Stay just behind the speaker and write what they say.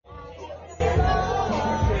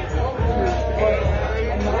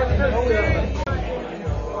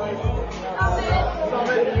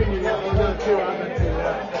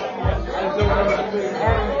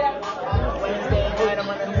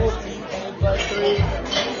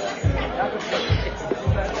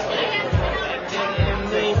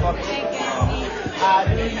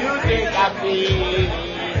coffee.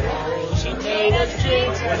 She made us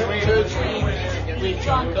drinks to drink. We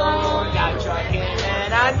drunk on, got drunk,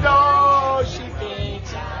 and I know she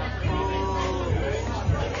thinks I'm cool.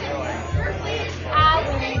 I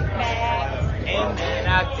went back, and then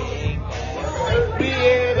I think we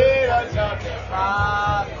ended up something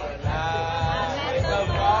from the night. It's a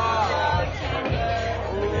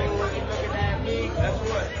bartender. Ooh, you looking at me? That's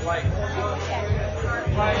what, like,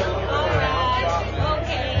 okay.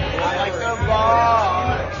 I like the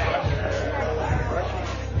bartender.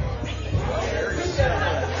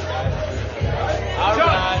 All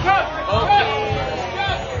right. Okay.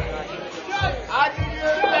 I think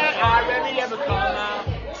you're back. I really ever come out.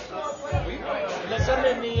 Listen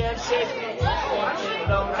to me and shake me.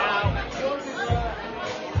 Now.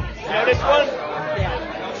 You know this one?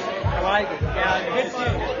 Yeah. I like it. Yeah, good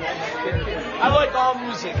tune. I like all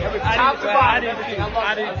music. Every top to bottom, everything.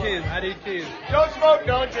 I do too. Don't smoke,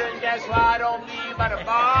 don't drink. That's why I don't be by the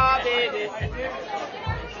bar, baby.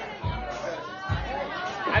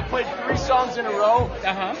 I played 3 songs in a row.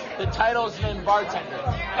 Uh-huh. The title's named Bartender.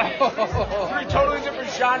 3 totally different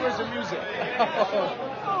genres of music.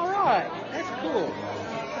 All right. That's cool.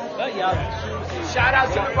 But yeah. Shout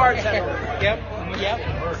out to the bartender. Yep.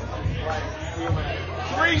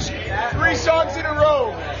 3 songs in a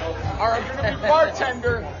row are going to be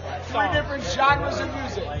Bartender. 3 different genres of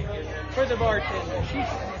music. For the bartender. She's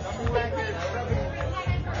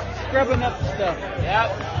scrubbing up the stuff.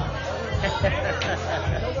 Yep.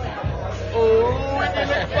 Oh, when you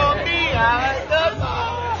look for me, I like the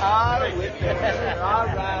bar with her. All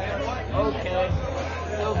right, okay,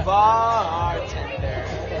 the bartender.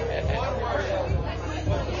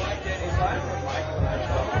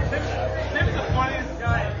 Tim's the funniest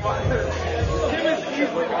guy. Tim is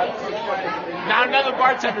easily now another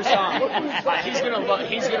bartender song. He's gonna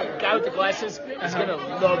guy with the glasses. He's gonna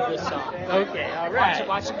love this song. Okay, all right.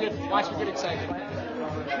 Watch him get excited.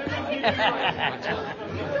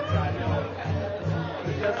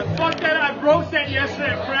 Fuck that, I broke that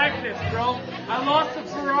yesterday at practice, bro. I lost the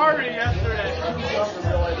Ferrari yesterday.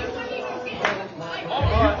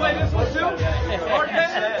 Oh, you play this one too? Look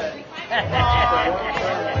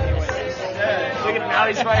at him now,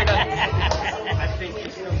 he's right up.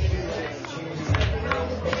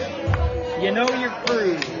 You know your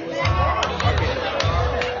crew.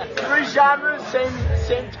 3 genres,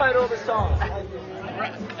 same title of the song.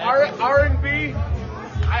 R&B.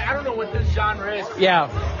 I don't know what this genre is. Yeah.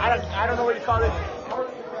 I don't know what you call it.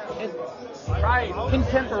 Right.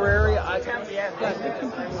 Contemporary.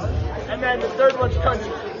 And then the third one's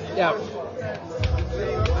country. Yeah.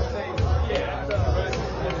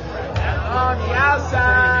 On the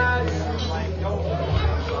outside.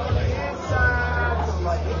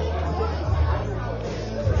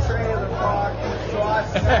 Trailer park.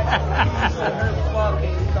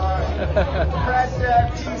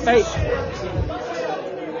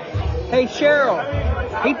 Hey Cheryl,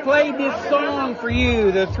 he played this song for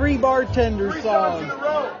you, the 3 Bartender song.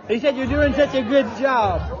 He said you're doing such a good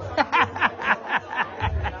job.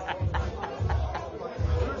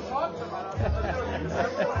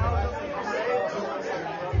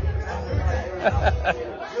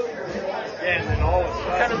 What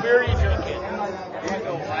kind of beer are you drinking?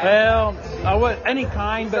 Well, I would any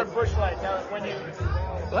kind, but Busch Light. When you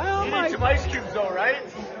need some ice cubes, though, right?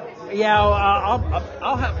 Yeah,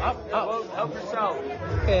 I'll have. Help yourself.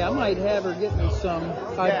 Okay, I might have her get me some.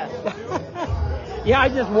 Yeah, I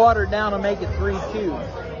just watered down to make it 3-2.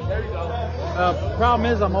 There you go.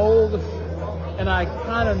 Problem is, I'm old, and I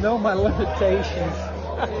kind of know my limitations.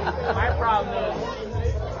 My problem is,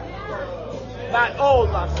 not old,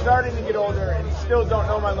 I'm starting to get older and still don't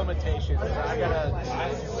know my limitations. I gotta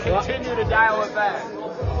continue to dial it back.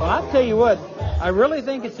 Well, I'll tell you what, I really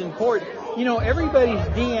think it's important. You know, everybody's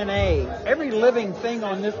DNA, every living thing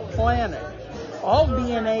on this planet, all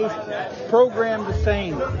DNA is programmed the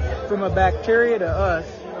same. From a bacteria to us,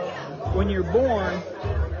 when you're born,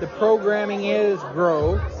 the programming is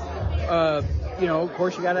grow. You know, of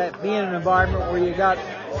course, you got to be in an environment where you got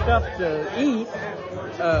stuff to eat.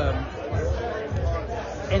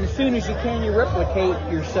 And as soon as you can, you replicate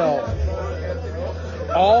yourself.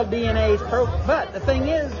 All DNA is programmed. But the thing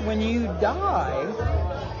is, when you die,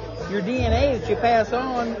 your DNA that you pass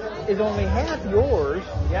on is only half yours.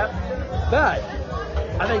 Yep. But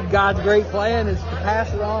I think God's great plan is to pass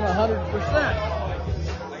it on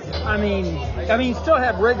 100%. I mean, still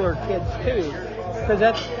have regular kids too, because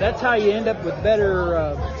that's how you end up with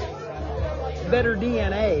better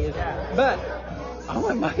DNA. But I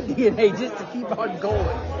want my DNA just to keep on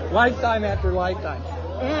going, lifetime after lifetime.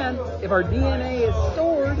 And if our DNA is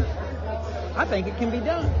stored, I think it can be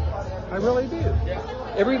done. I really do.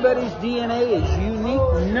 Everybody's DNA is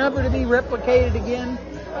unique, never to be replicated again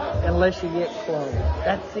unless you get cloned.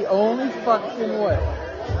 That's the only fucking way.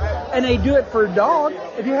 And they do it for a dog.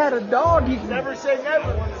 If you had a dog, you Never say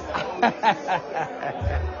never.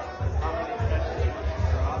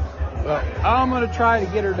 Well, I'm going to try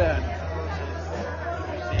to get her done.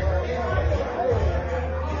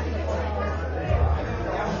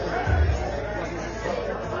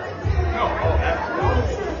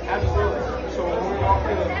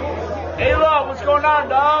 Hey, Love, what's going on,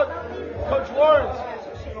 dog? Coach Lawrence.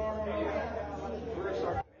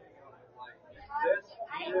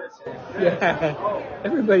 Yeah,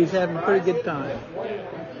 everybody's having a pretty good time.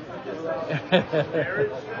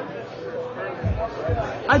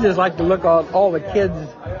 I just like to look at all the kids.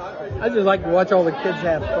 I just like to watch all the kids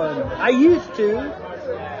have fun. I used to.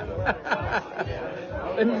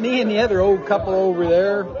 And me and the other old couple over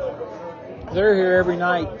there, they're here every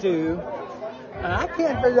night too. And I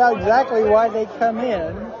can't figure out exactly why they come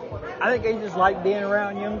in. I think they just like being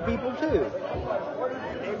around young people too.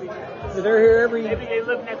 But they're here every... Maybe they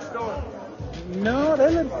live next door. No, they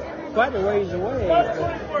live quite a ways away. Plus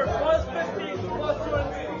 24, plus 15, plus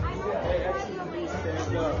 20.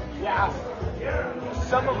 Yeah.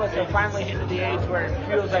 Some of us are finally hitting the age where it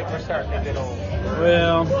feels like we're starting to get old.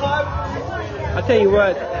 Well, I'll tell you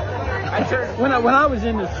what. When I was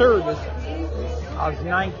in the service, I was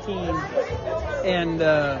 19, and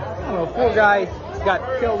 4 guys got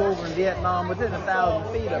killed over in Vietnam within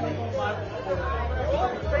 1,000 feet of me.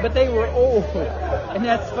 But they were old, and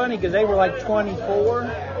that's funny because they were like 24,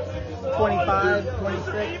 25,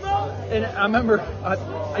 26. And I remember,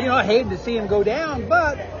 I hated to see them go down,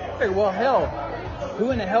 but I figured, well, hell,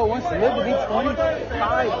 who in the hell wants to live to be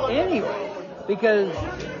 25 anyway? Because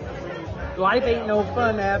life ain't no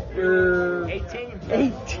fun after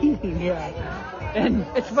 18, yeah. And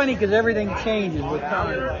it's funny because everything changes with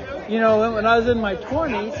time. You know, when I was in my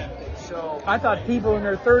 20s, I thought people in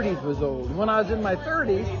their 30s was old. When I was in my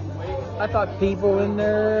 30s, I thought people in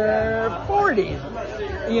their 40s.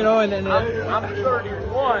 You know, and then I'm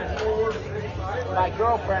 31. My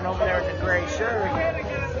girlfriend over there in the gray shirt,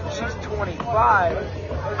 she's 25.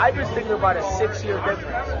 I just think about a 6-year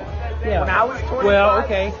difference. Yeah. When I was 25. Well,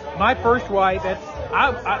 okay. My first wife, after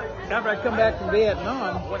I come back from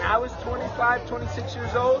Vietnam. When I was 25, 26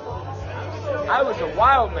 years old, I was a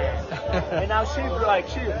wild man. And now she's like,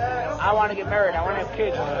 I want to get married. I want to have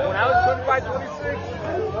kids. When I was 25, 26,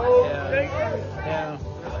 yeah.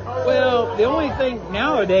 Well, the only thing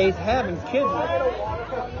nowadays, having kids,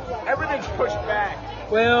 everything's pushed back.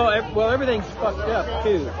 Well, everything's fucked up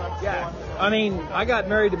too. Yeah. I mean, I got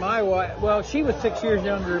married to my wife. Well, she was 6 years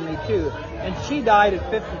younger than me too, and she died at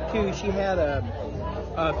 52. She had a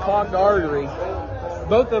clogged artery.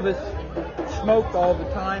 Both of us smoked all the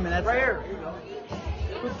time, and that's rare.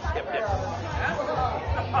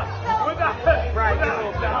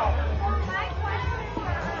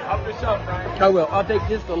 Up yourself, Brian. I will. I'll take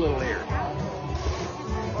just a little here.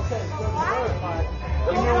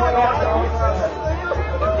 You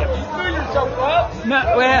screw yourself up.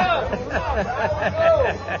 No, well.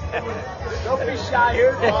 Don't be shy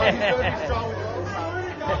here.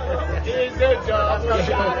 He ain't dead, John.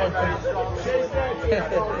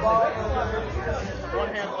 One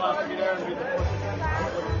hand left. Get there and be the first.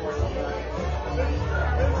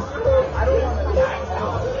 I don't want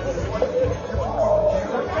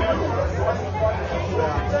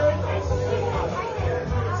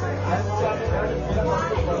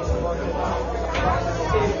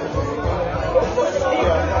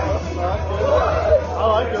I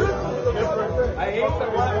like it. I hate the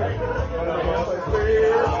weather.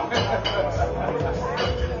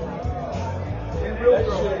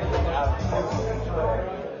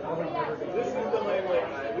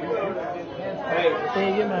 Hey,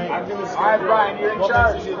 good night. All right, Brian, you're in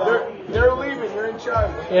charge. They're leaving. You're in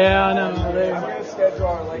charge. Yeah, I know. I'm going to schedule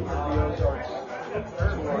our link to the Ozarks.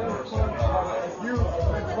 You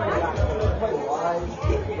play live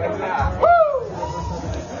right now. Woo!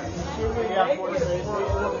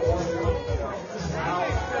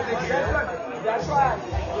 That's why.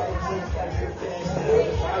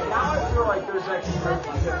 Now I feel like there's extra.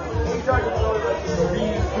 We talk about like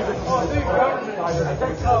the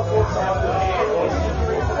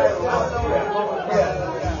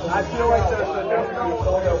I feel like there's a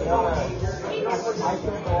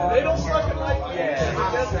they don't fucking like you. Yeah.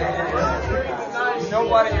 You know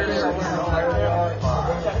what? You're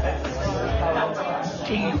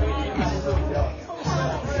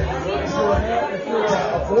somewhere. If you're a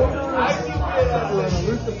border or an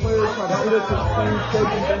elusive player trying to get us to the same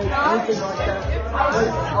shape and anything like that,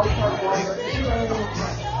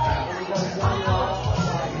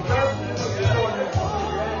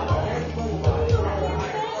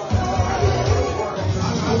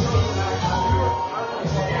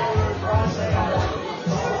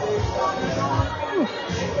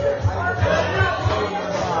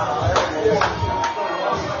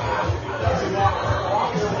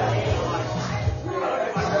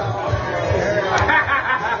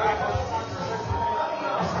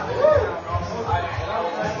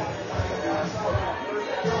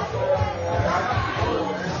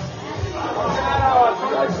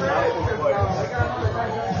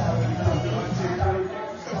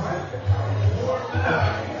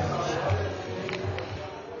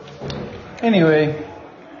 Anyway,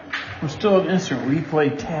 I'm still at Instant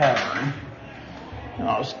Replay Tavern. And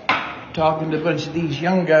I was talking to a bunch of these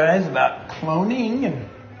young guys about cloning and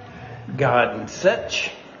God and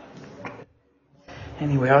such.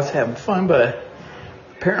 Anyway, I was having fun, but I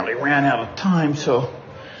apparently ran out of time, so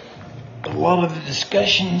a lot of the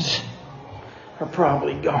discussions are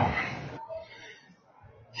probably gone.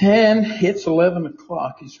 And it's 11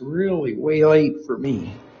 o'clock. It's really way late for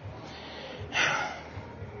me.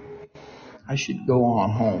 I should go on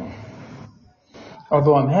home.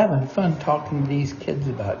 Although I'm having fun talking to these kids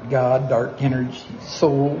about God, dark energy,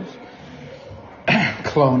 souls,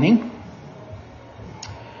 cloning,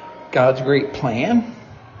 God's great plan,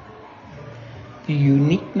 the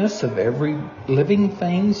uniqueness of every living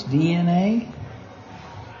thing's DNA.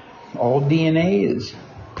 All DNA is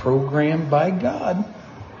programmed by God.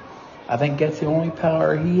 I think that's the only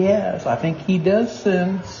power He has. I think He does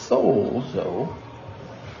send souls, though,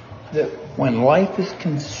 that when life is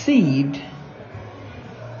conceived,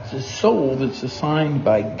 it's a soul that's assigned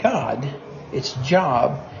by God. Its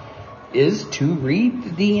job is to read the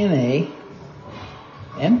DNA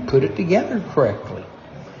and put it together correctly.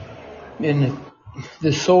 And if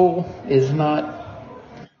the soul is not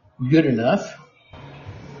good enough,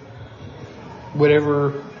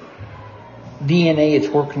 whatever DNA it's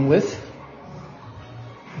working with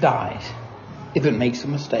dies if it makes a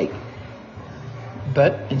mistake.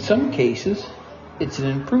 But in some cases, it's an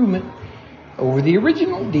improvement over the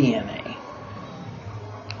original DNA.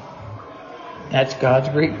 That's God's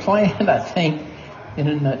great plan, I think, in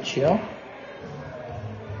a nutshell.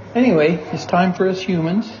 Anyway, it's time for us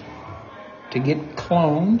humans to get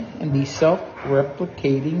cloned and be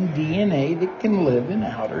self-replicating DNA that can live in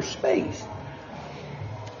outer space.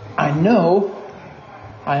 I know,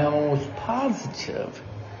 I am almost positive,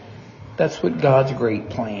 that's what God's great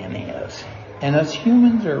plan is. And us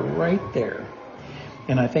humans are right there.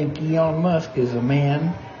 And I think Elon Musk is a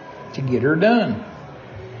man to get her done.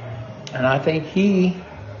 And I think he,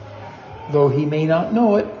 though he may not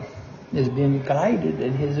know it, has been guided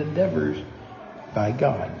in his endeavors by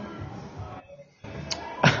God.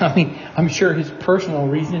 I mean, I'm sure his personal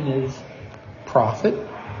reason is profit.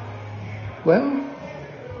 Well,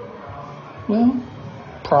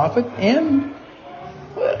 profit, and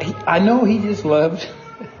I know he just loves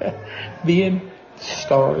being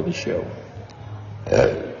star of the show,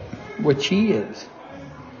 which he is.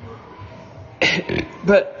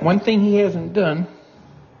 But one thing he hasn't done,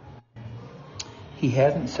 he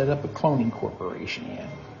hasn't set up a cloning corporation yet.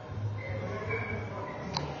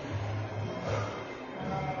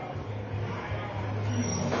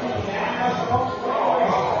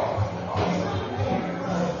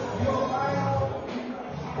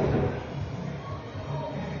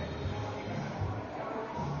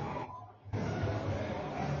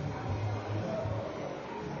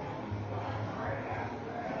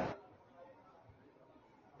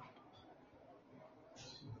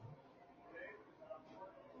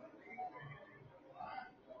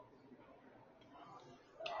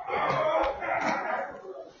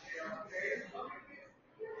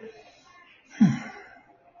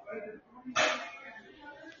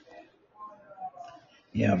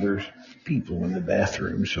 Yeah, there's people in the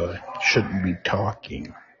bathroom, so I shouldn't be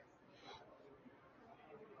talking.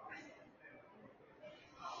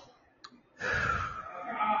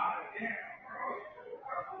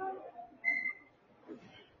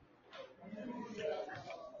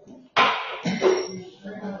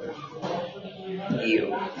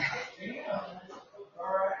 You.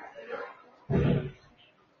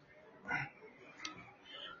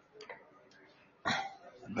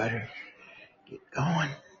 Better get going.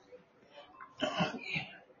 Oh, yeah.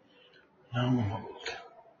 No.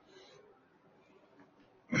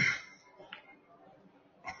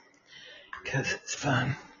 Because it's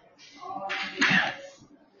fun. Yeah.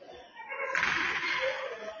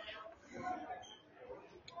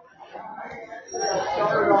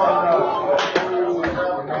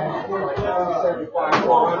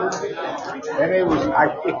 And it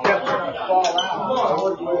kept trying to fall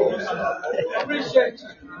out. Appreciate you.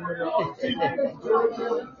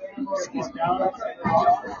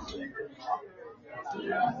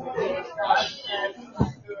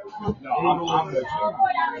 No, I'm with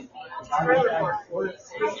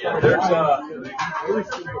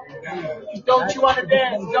you. Don't you want to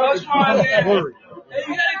dance? Don't you want to dance? Hey,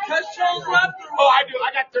 you got any cuss shows left? Oh, I do.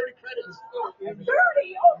 I got 30 credits. 30?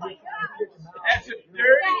 Oh my God. That's a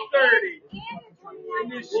dirty 30. In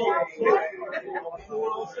this year.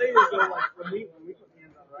 What I'll say is that, like, when we put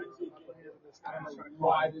hands on, right? So we put hands on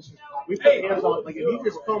this guy. We put hands on, like, if he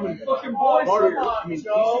just come and Fucking boys. I mean, he's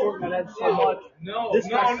working that so much. No. This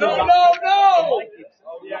guy still got- No.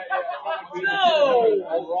 Yeah. No.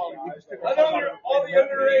 All the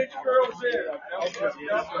underage girls in.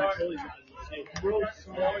 I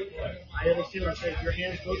understand what I'm saying. If your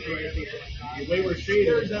hands go through it, the way we're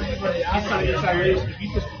shaded, he's trying to get sideways. If you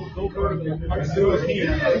just go vertical and punch through his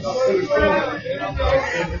hand, through his shoulder,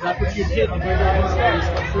 and that's what you hit, and bring your hands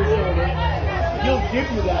through his shoulder, he'll give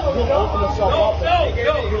you that. He'll open himself up.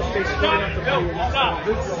 He'll stay straight up to play your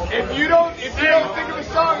next. If you don't think of a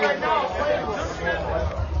song right now, play it.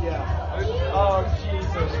 Yeah. Oh,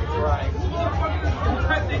 Jesus Christ.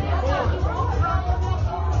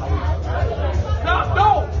 No.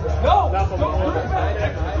 That's what I'm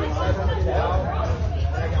saying.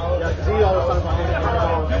 Yeah, because he always talks about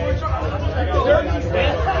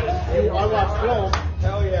I watched film.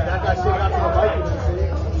 Hell yeah. That guy sitting out to the Vikings, you see?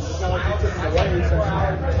 It's not like he took me away. He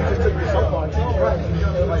just took me so far.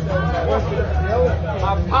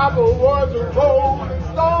 My papa was a rolling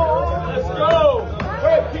stone. Let's go.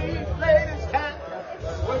 Where he laid his hat.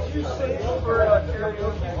 What you say for a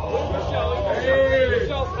karaoke?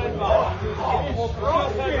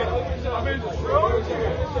 I'm in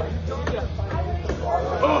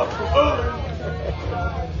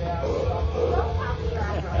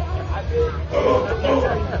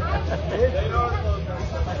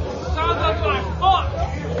Sounds like my fuck.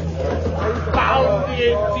 Found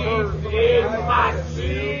it deep in my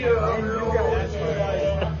seal.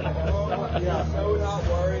 So not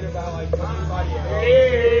worried about like anybody else.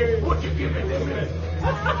 Hey, what you giving me?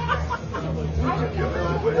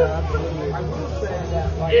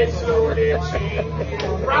 It's so itchy,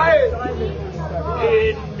 right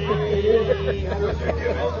in me.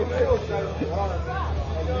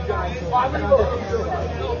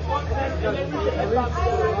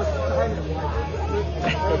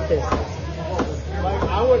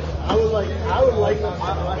 I would like them.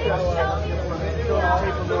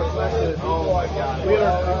 We had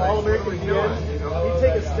our All-American again. He'd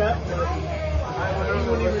take a step. He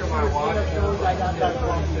wouldn't even see his hands knowing I got that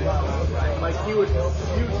wrong. Like he would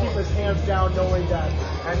keep his hands down knowing that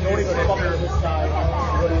and don't even fuck with this guy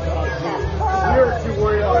what he's about to do. We were too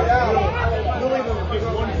worried about we'll even get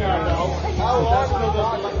one hand out. That still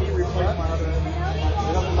doesn't let me replace my other hand.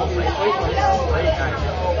 It doesn't let me replace my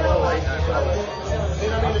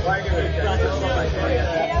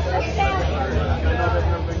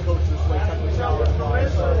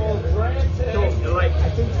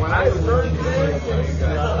When I was first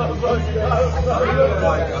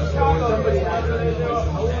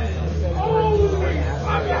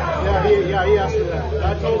yeah, he asked me that. I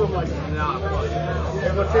told him, like, if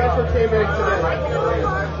a transfer came in today,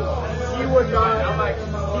 he would not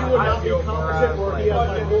be competent or he has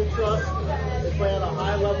my full trust to play at a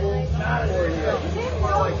high level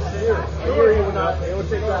for a year. He would not. It would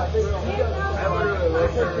take that.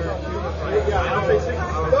 Yeah, I'll say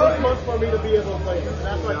 6 months for me to be able to play. And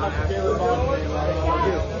that's why I talked to Taylor Bond.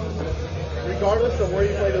 Regardless of where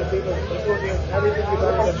you play those people, it's working everything you've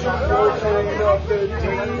done.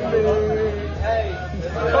 Hey,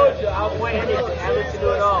 I told you I'll play anything. I listen to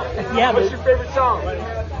it all. Yeah, What's but- your favorite song?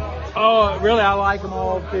 Oh, really, I like them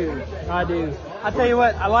all too. I do. I tell you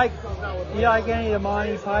what, you like any of the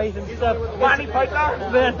Monty Python stuff? Monty Python?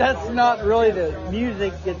 But that's not really the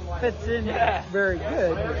music that fits in very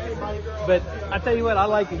good. But I tell you what, I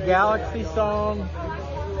like a Galaxy song,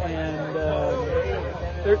 and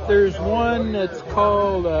there's one that's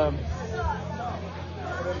called.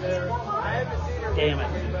 Damn it.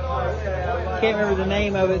 Can't remember the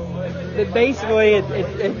name of it. But basically,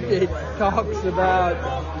 it talks about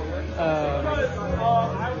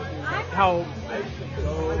how.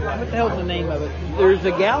 What the hell's the name of it? There's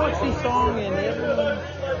a Galaxy song in it.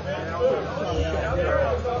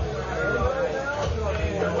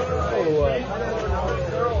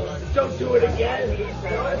 Don't do it again.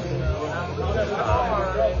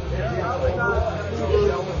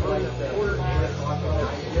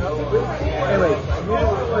 Anyway,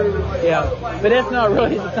 yeah, but that's not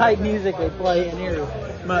really the type of music they play in here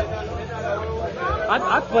much.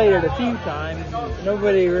 I played it a few times.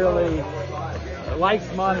 Nobody really likes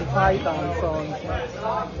Monty Python songs.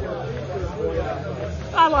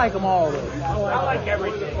 I like them all, though. I like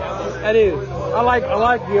everything. I do. I like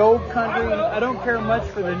the old country. I don't care much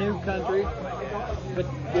for the new country, but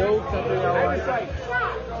the old country I like.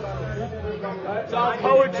 It's all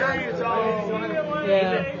poetry. It's all.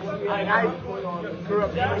 Yeah. I grew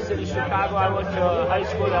up in the city, Chicago. I went to high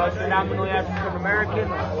school that was predominantly African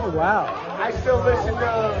American. Oh wow. I still listen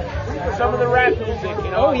to some of the rap music.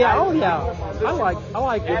 You know. Oh yeah. I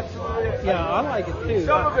like it. Absolutely. Yeah, I like it too.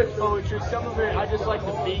 Some of it's poetry. Some of it I just like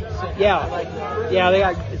the beats. And Yeah. I like Yeah, they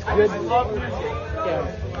got it's I good. just love music. Yeah.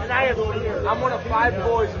 And I'm one of 5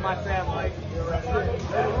 boys in my family.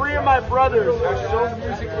 3 of my brothers are so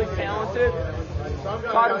musically talented.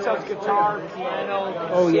 Taught themselves guitar, piano,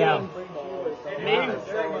 Oh yeah. Me,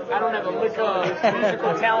 I don't have a lick of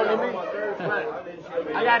musical talent in me, but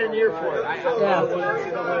I got an ear for it.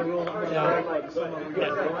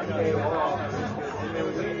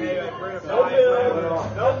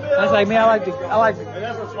 That's like me. I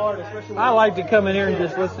like to come in here and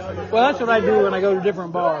just listen. Well, that's what I do when I go to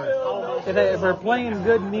different bars. If they're playing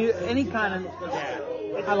good music, any kind of,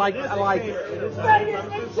 I like it.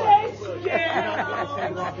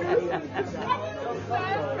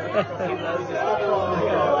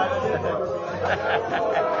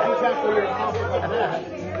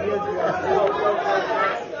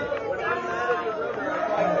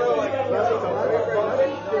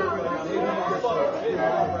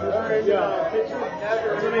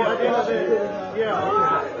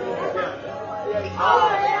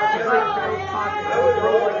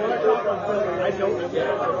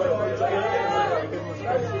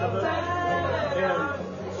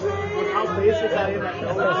 How basic I am at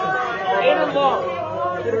all. 8 or long.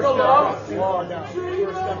 Did it go long?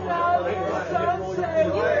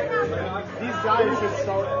 These guys should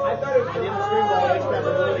start in the stream ball. They should have a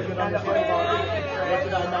really good understanding about what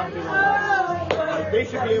did I not do wrong. Like, they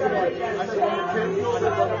should be able to, I said, when the kids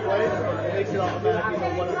want to play, they should automatically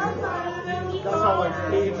know what I'm doing. That's how, like,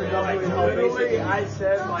 it's a double how basic. I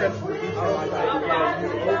said, like, yeah,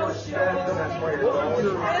 you overstep, and that's why I told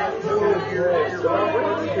you,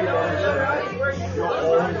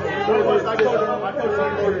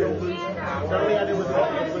 Charlie had it with the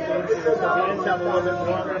ends have a little bit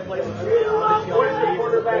more on their plate.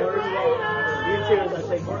 The interiors, I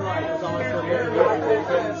say, Cornline is on for the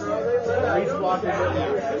each block is the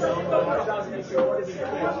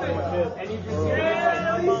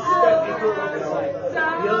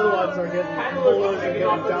other ones are getting pullers and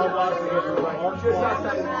getting down blocks and getting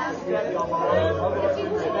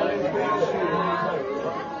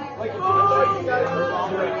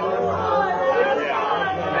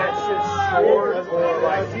that's just short or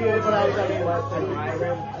like.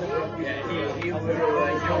 he literally,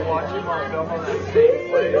 like, you'll watch him on film on that same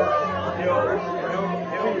play. He'll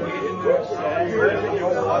get into a set, and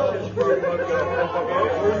you'll watch his first look go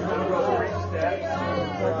 3 steps.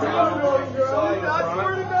 And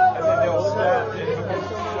then they'll step, and he'll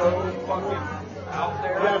so fucking out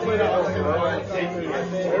there. Yeah, I played out with him. I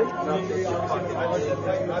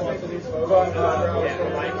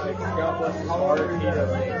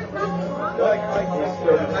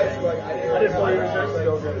didn't play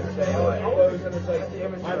still going to say.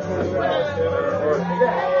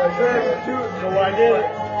 So what I did,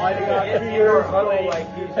 I got 2 years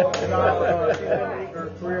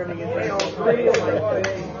career and then got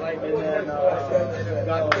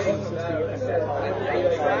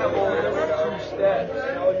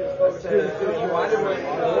you might have went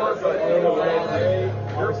more, but it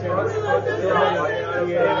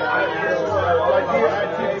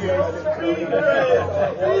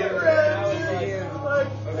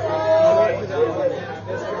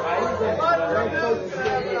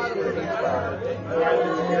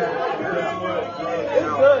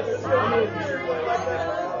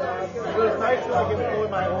was nice to like employ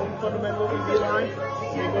my own fundamental easy line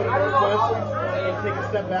and go to Northwest and take a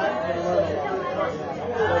step back and learn a lot.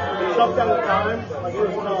 Like, stuff at a time, like it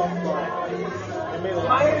was tough, but it made a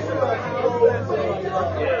lot of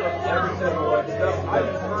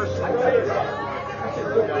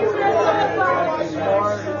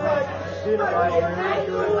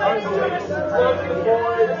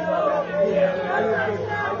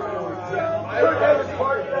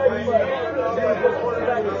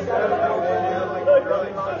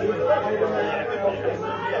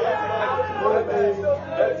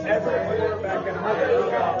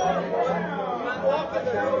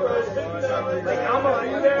I'm gonna be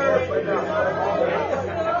there.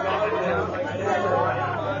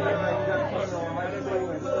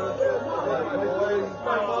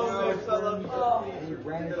 My mom knows I love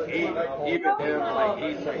Even him, like,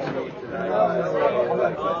 he's like, he's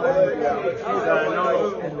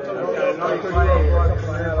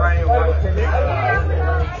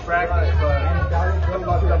practice, but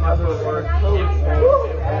my footwork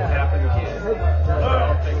won't happen again.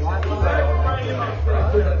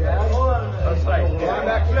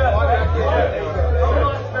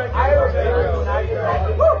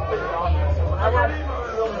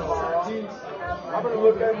 I'm going to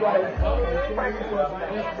look at like,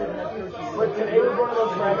 but today was one of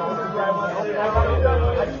those practices where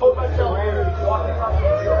I told myself, walking off the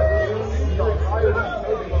field,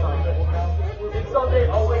 and Sunday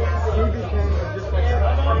always he became just like,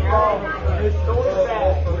 it's so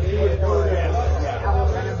sad, but he was so sad.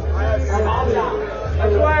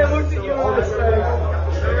 That's why I looked at you and said,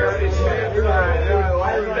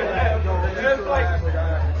 it's like,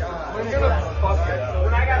 we're gonna fuck it.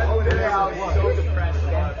 When I got over there, I was so depressed.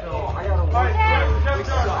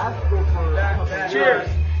 Cheers.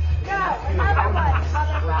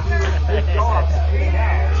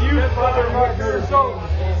 You motherfucker. So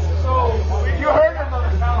you heard her,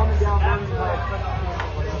 motherfucker.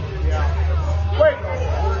 Wait,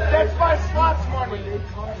 that's my slots money.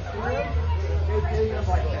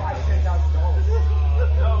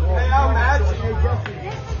 Hey, I'm at you.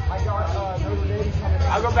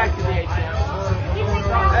 I'll go back to the ATM.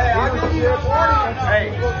 Hey, I'll give you 40. Hey,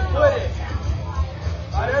 we'll split it.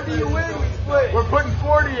 Whatever you win, we split. We're putting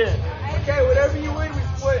 40 in. Okay, whatever you win, we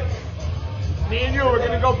split. Me and you, we're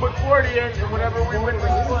going to go put 40 in, and whatever we win, we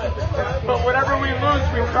split. But whatever we lose,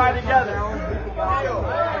 we try together.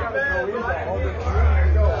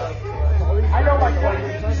 I know my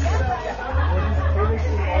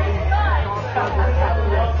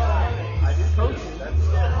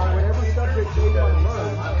on whatever subject they want to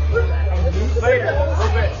learn. Later,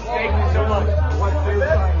 thank you so much.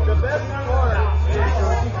 The best part is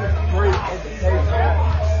great education.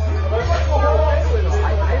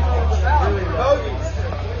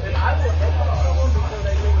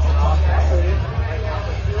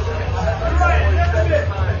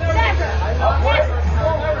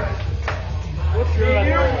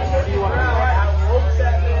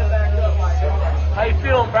 How you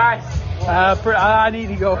feeling, Bryce? I need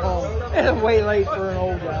to go home. It's way late for an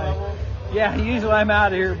old guy. Yeah, usually I'm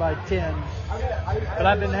out of here by 10. But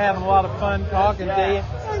I've been having a lot of fun talking to you.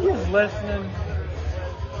 I'm just listening.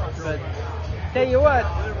 But tell you what,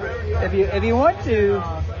 if you want to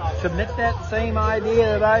submit that same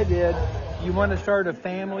idea that I did, you want to start a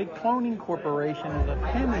family cloning corporation as a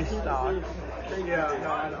penny stock.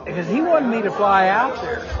 Because he wanted me to fly out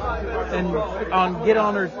there and get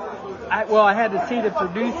on her. I had to see the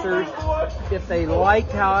producers. If they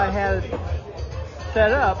liked how I had it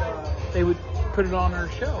set up, they would put it on their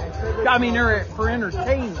show. I mean, they're for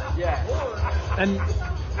entertainment.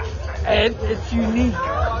 And it's unique.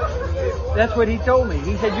 That's what he told me.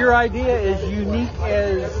 He said, your idea is unique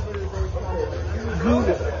as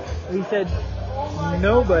Google. He said,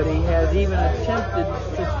 nobody has even attempted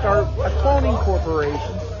to start a cloning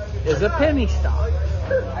corporation as a penny stock.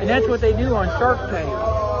 And that's what they do on Shark Tank.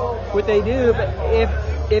 What they do, if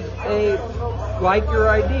they like your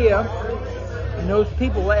idea, and those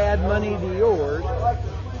people add money to yours,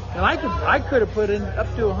 and I could have put in up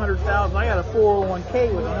to $100,000. I got a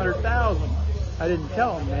 401k with $100,000. I didn't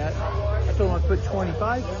tell them that. I told them I'd put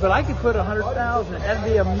 25, but I could put $100,000. That'd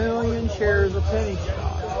be 1 million shares of penny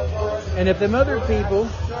stock. And if them other people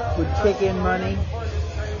would kick in money,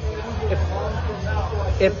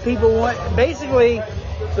 if people want, basically,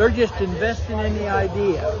 they're just investing in the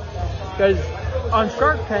idea. Because on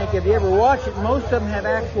Shark Tank, if you ever watch it, most of them have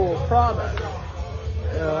actual products.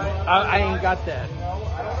 I ain't got that.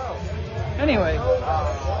 Anyway,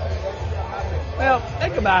 well,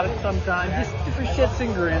 think about it sometime, just for shits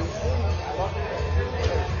and grins.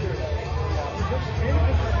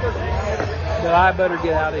 But I better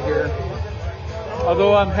get out of here.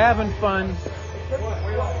 Although I'm having fun,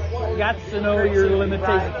 got to know your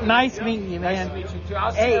limitations. Nice meeting you, man. Nice to meet you too.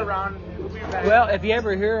 I'll see you around. Well, if you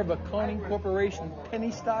ever hear of a cloning corporation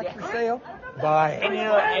penny stock for sale, buy it. And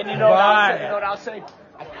you know what I'll say?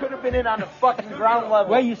 I could have been in on the fucking ground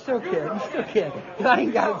level. Well, you still can. Because I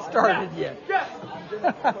ain't got it started yet.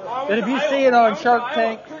 But if you see it on Shark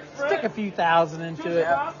Tank, stick a few thousand into it.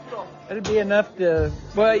 It'd be enough to,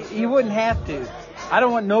 well, you wouldn't have to. I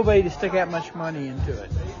don't want nobody to stick that much money into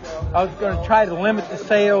it. I was going to try to limit the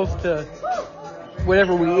sales to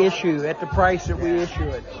whatever we issue, at the price that we issue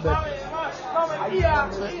it. But Hey,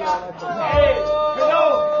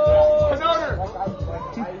 Canona!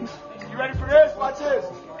 You ready for this? Watch this.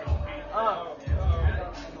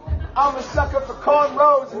 I'm a sucker for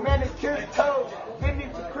cornrows and manicured toes. Bending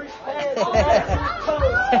for crease pants.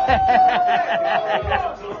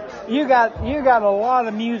 You got a lot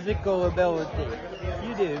of musical ability.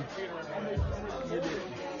 You do.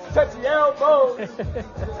 Touch the elbows.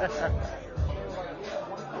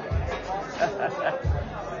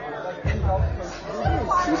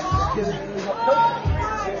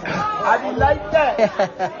 I be like that.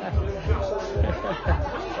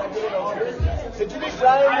 Did you meet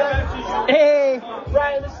Brian yet? Hey.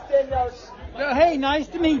 Brian, let's stand out. Hey, nice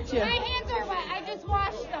to meet you. My hands are wet. I just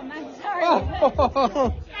washed them. I'm sorry.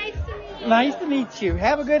 Oh, Nice to meet you. nice to meet you.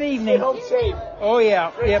 Have a good Stay evening. home safe. Oh,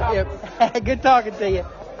 yeah. Yep. Good talking to you.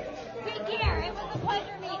 Take care. It was a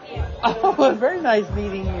pleasure meeting you. Oh, very nice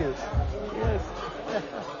meeting you. Yes.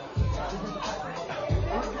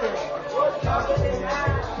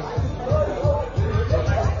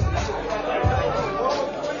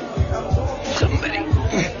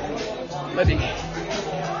 Somebody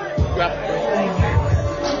drop the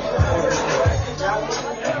thing.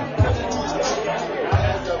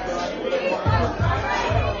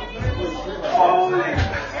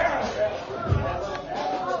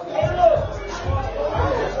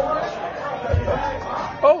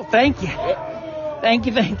 Oh, thank you. Thank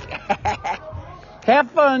you.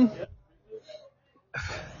 Have fun.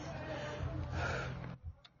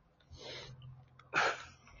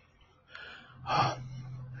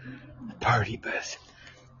 The party bus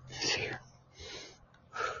is here.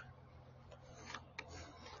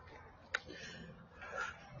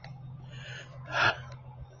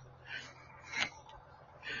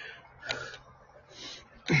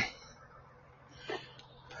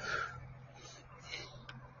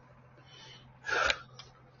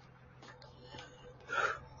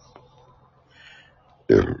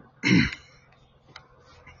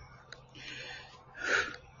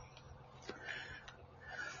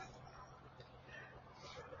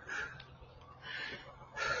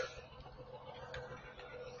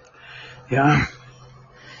 Yeah,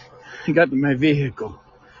 I got to my vehicle,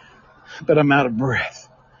 but I'm out of breath.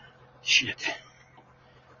 Shit.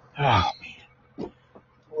 Oh, man.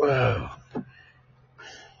 Whoa.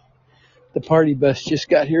 The party bus just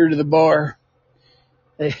got here to the bar.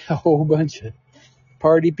 A whole bunch of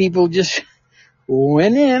party people just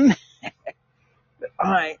went in. But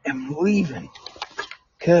I am leaving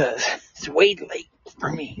because it's way late for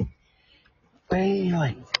me. Way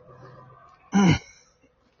late.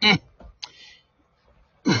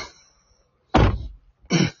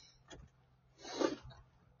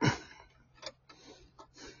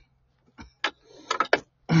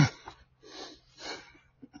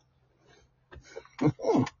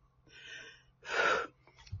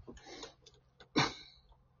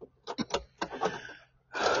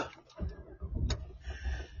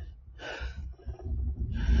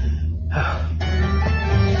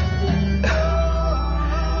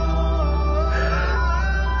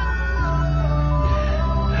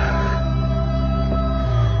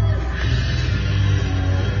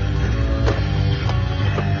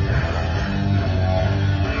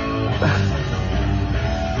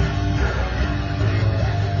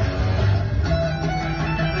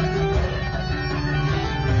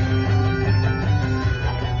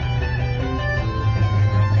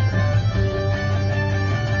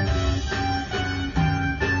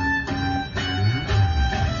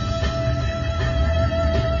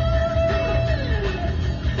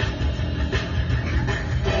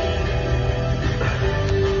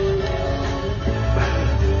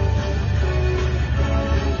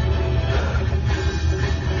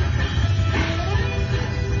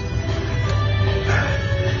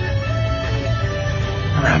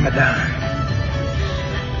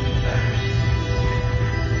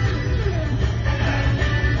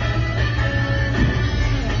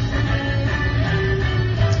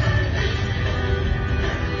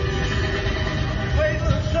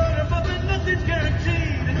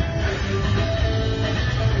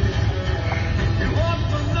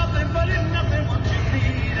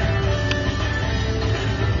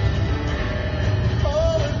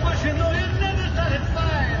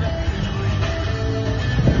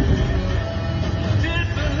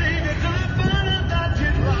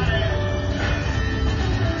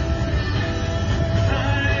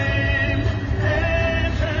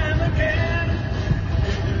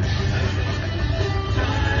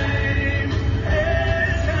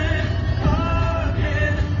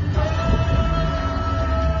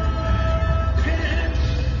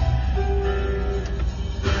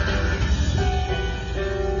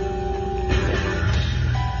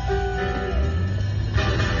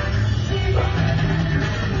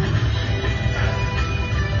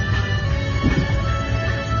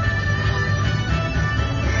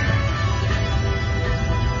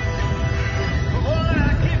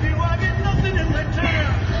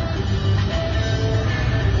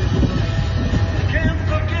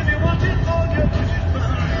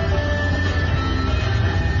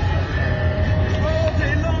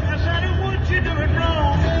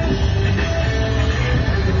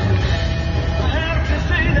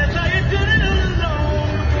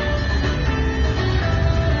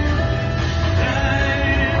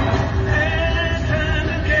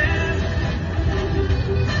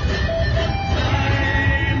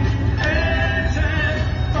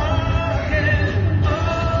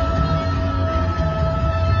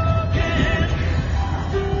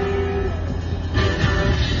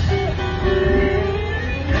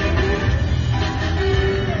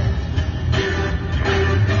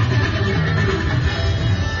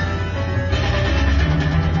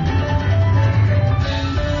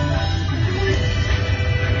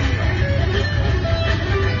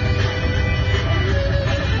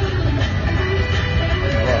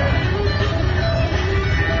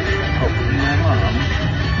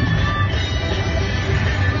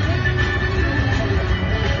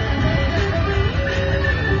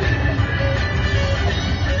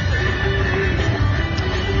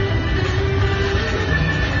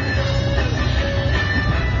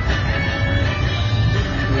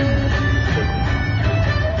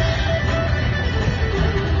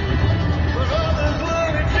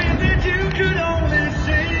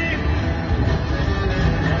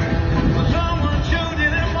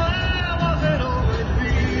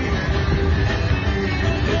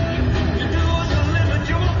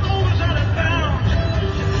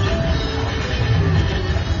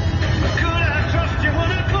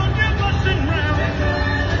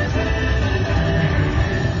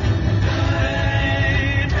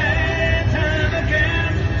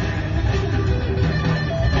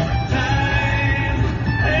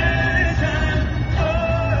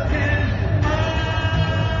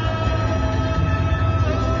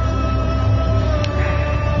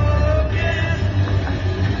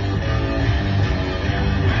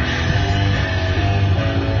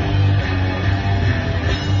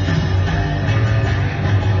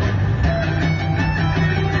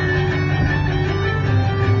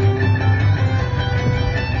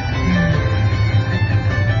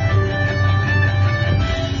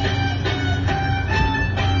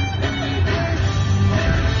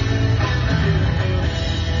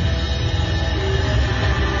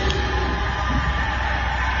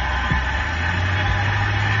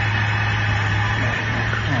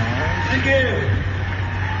 begin.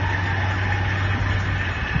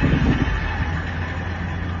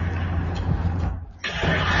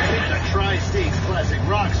 Take the Tri-States Classic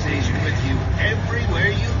Rock Station with you everywhere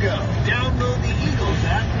you go. Download the Eagles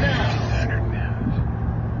app now.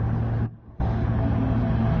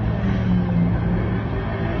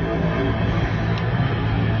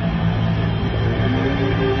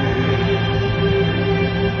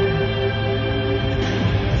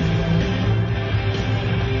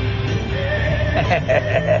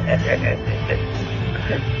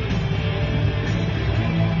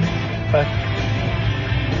 But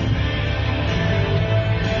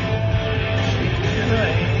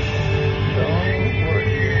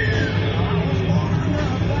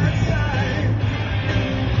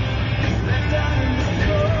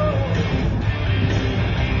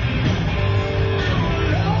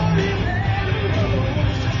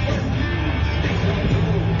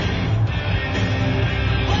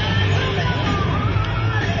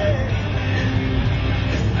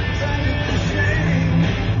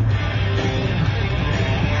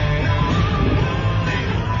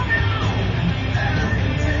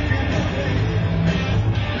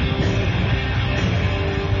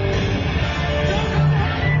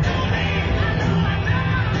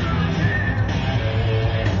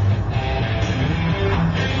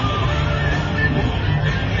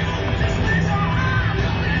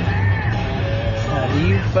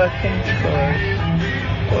fucking choice.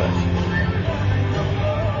 What?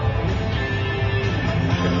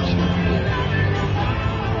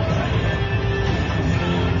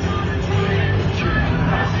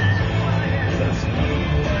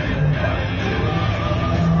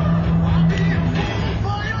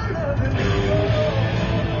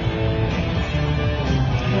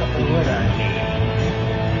 What I need.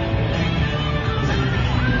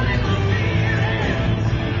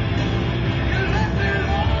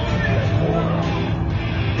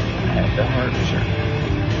 The harvester.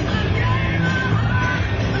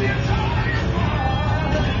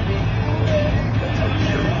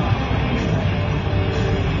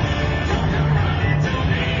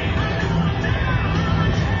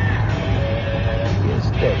 Yes,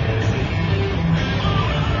 dead.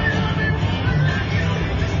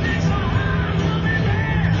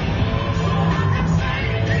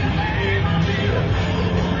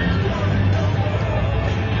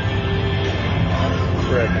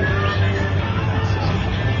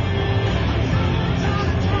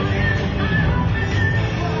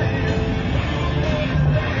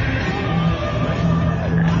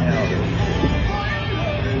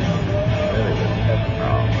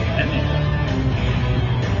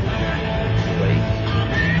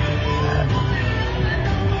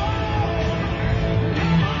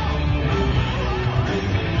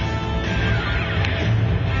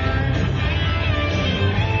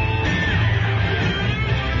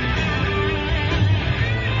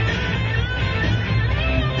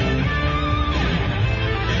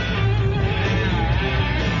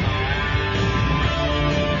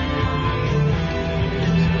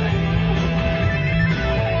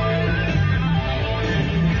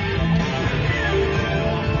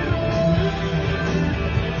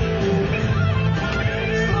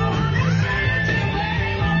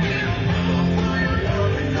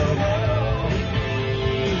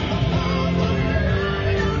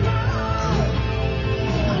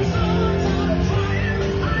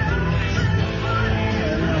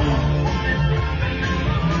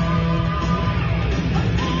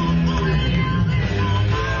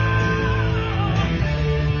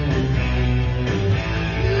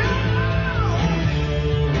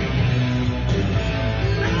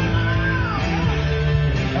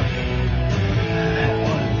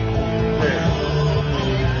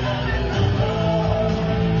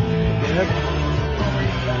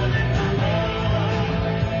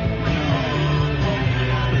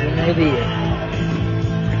 Idiot.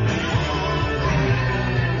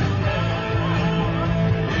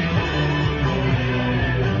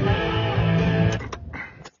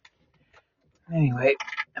 Anyway,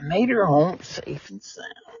 I made her home safe and sound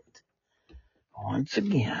once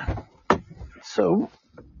again. So,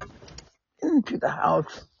 into the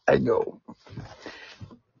house I go.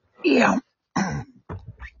 Yeah.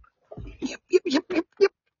 Yep.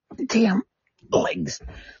 Damn legs.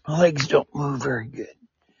 My legs don't move very good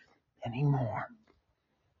anymore.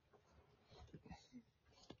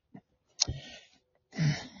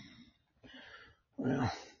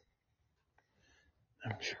 Well,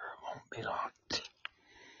 I'm sure it won't be locked.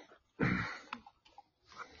 Am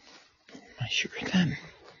I sure then?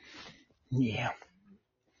 Yeah.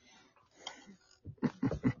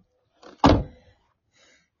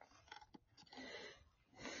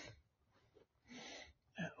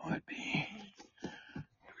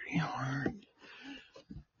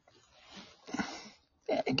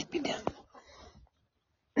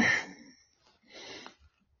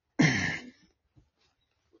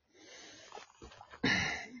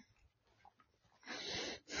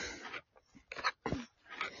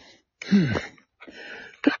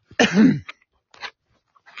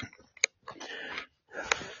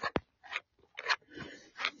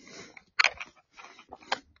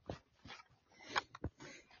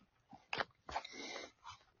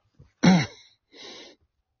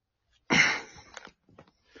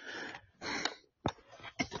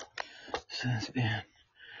 Since been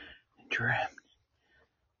trapped.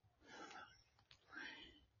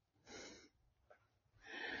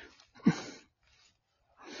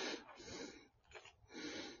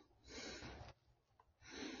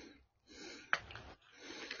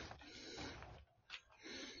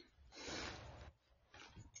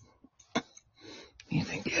 You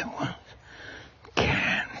think it was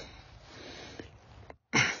cat?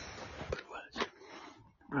 But it was.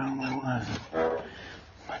 Probably wasn't.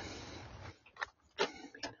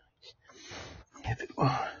 If it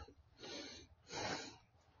was.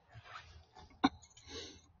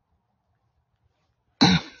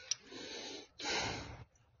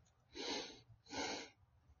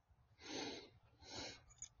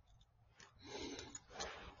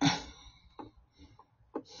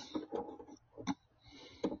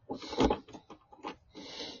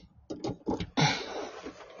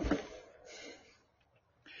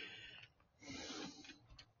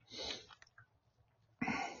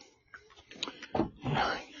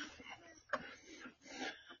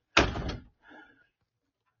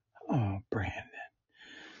 Oh, Brandon.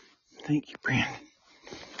 Thank you, Brandon.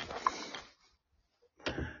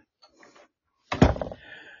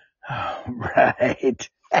 Oh, right.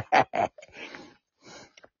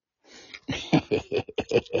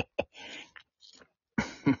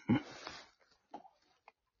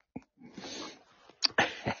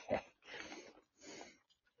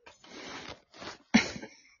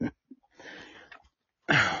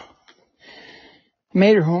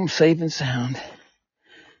 Made her home safe and sound.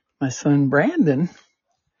 My son Brandon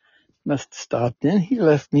must have stopped in. He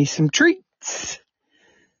left me some treats.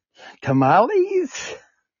 Tamales.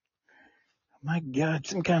 My God,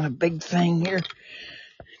 some kind of big thing here.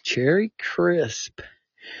 Cherry crisp.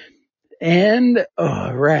 And,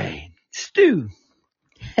 all right, stew.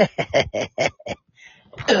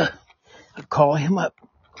 I'll call him up.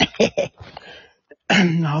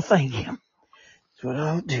 I'll thank him. That's what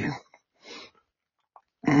I'll do.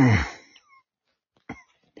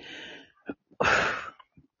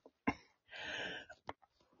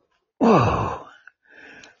 Whoa.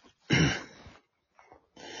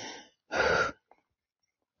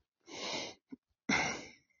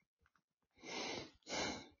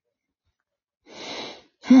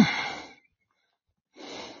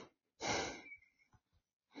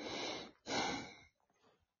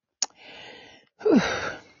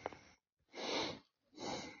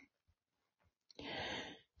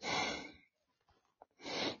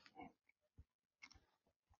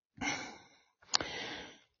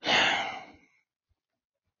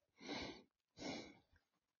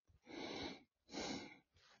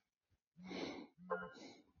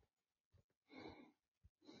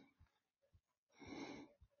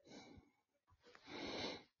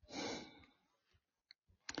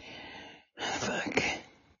 Fuck.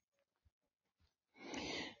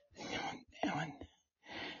 Damn it.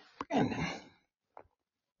 Brandon.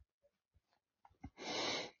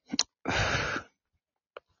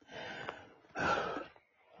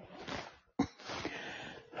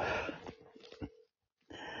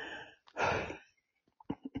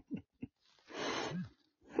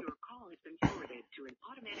 Your call has been forwarded to an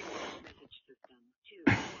automatic voice message system.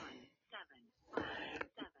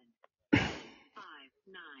 217575932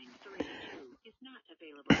 is not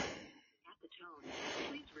available. At the tone,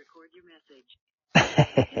 please record your message.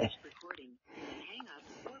 Finish recording. You may hang up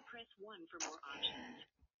or press 1 for more options.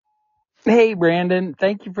 Hey, Brandon,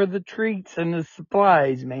 thank you for the treats and the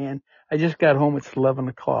supplies, man. I just got home. It's 11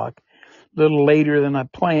 o'clock. A little later than I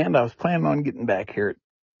planned. I was planning on getting back here at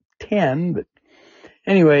 10, but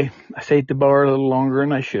anyway, I stayed at the bar a little longer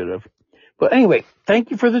than I should have. But anyway,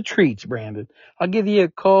 thank you for the treats, Brandon. I'll give you a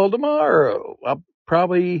call tomorrow. I'll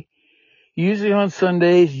probably, usually on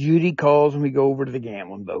Sundays, Judy calls and we go over to the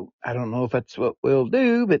gambling boat. I don't know if that's what we'll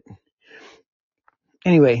do, but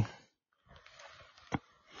anyway.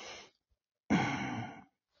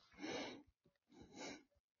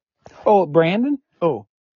 Oh, Brandon? Oh,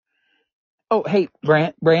 hey,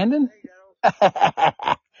 Brandon?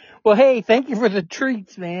 Well, hey, thank you for the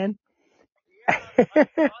treats, man. I stayed around for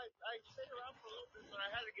a little bit, but I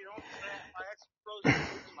had to get home because I had some frozen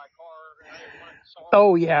foods in my car and I didn't want it to solve.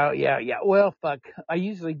 Oh, yeah. Well, fuck. I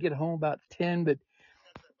usually get home about 10, but.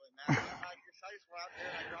 I just went out there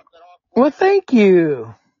and I dropped that off. Well, thank you. I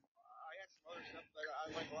had some other stuff that I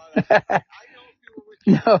like a lot of that stuff. I know if you were with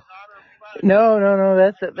your daughter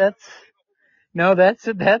No.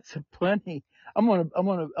 That's plenty. I'm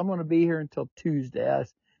gonna be here until Tuesday.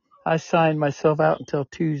 I signed myself out until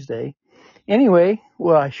Tuesday. Anyway,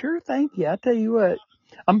 well, I sure thank you. I tell you what,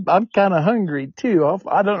 I'm kind of hungry too.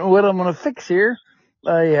 I don't know what I'm gonna fix here.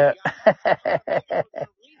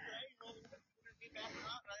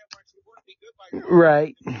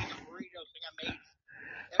 Right.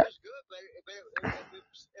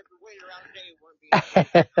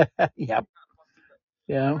 Yep.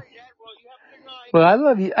 Yeah. Well, I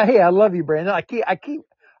love you. Hey, I love you, Brandon. I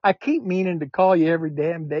keep meaning to call you every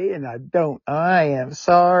damn day, and I don't. I am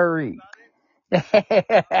sorry.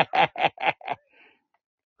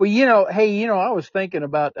 Well, hey, I was thinking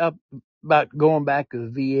about going back to the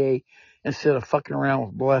VA instead of fucking around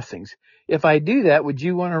with blessings. If I do that, would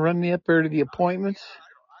you want to run me up there to the appointments?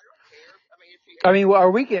 I mean,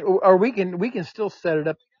 or we can still set it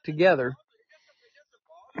up together.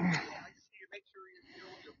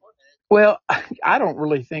 Well, I don't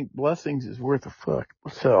really think blessings is worth a fuck.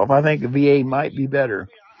 So I think the VA might be better.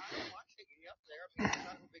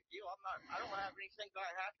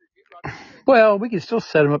 Well, we can still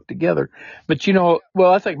set them up together. But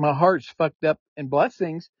I think my heart's fucked up in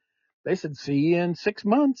blessings. They said, see you in 6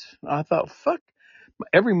 months. I thought, fuck.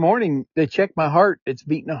 Every morning they check my heart. It's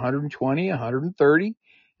beating 120, 130.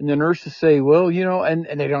 And the nurses say, well,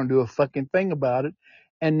 and they don't do a fucking thing about it.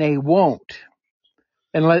 And they won't.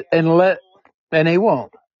 And they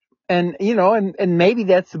won't. And, and maybe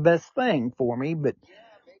that's the best thing for me, but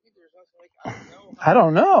I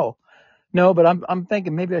don't know. No, but I'm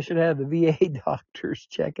thinking maybe I should have the VA doctors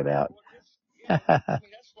check it out. I mean, that's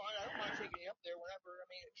fine. I don't mind taking you up there whenever. I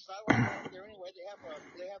mean, because I like going up there anyway.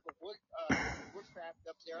 They have a woodcraft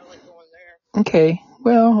up there. I like going there. Okay.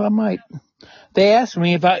 Well, I might. They asked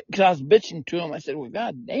me because I was bitching to them. I said, well,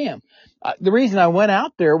 God damn. The reason I went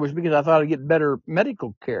out there was because I thought I'd get better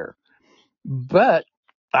medical care. But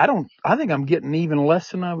I think I'm getting even less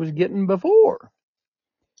than I was getting before. Well,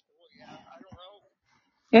 yeah, I don't know.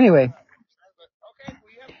 Anyway. Okay,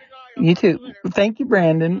 well, you have a good night. You too. Thank you,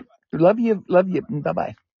 Brandon. Love you.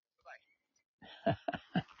 Bye-bye.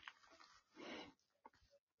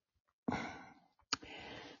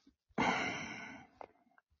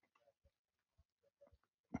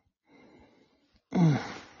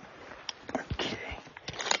 Okay.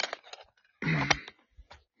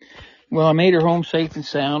 Well, I made her home safe and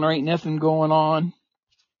sound. There ain't nothing going on.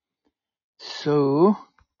 So,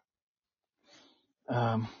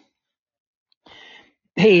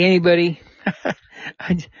 hey, anybody.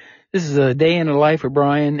 This is a day in the life of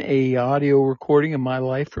Brian, a audio recording of my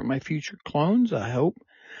life for my future clones, I hope.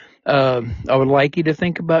 I would like you to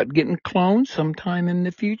think about getting clones sometime in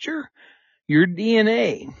the future. Your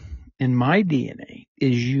DNA and my DNA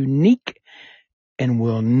is unique and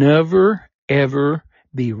will never, ever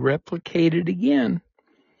be replicated again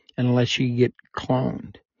unless you get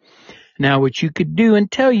cloned. Now, what you could do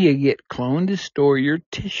until you get cloned is store your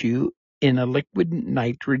tissue in a liquid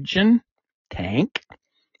nitrogen tank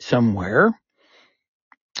somewhere.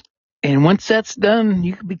 And once that's done,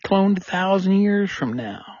 you could be cloned 1,000 years from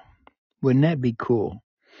now. Wouldn't that be cool?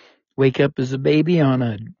 Wake up as a baby on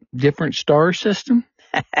a different star system?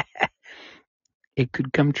 It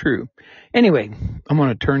could come true. Anyway, I'm going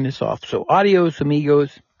to turn this off. So, adios,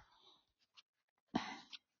 amigos.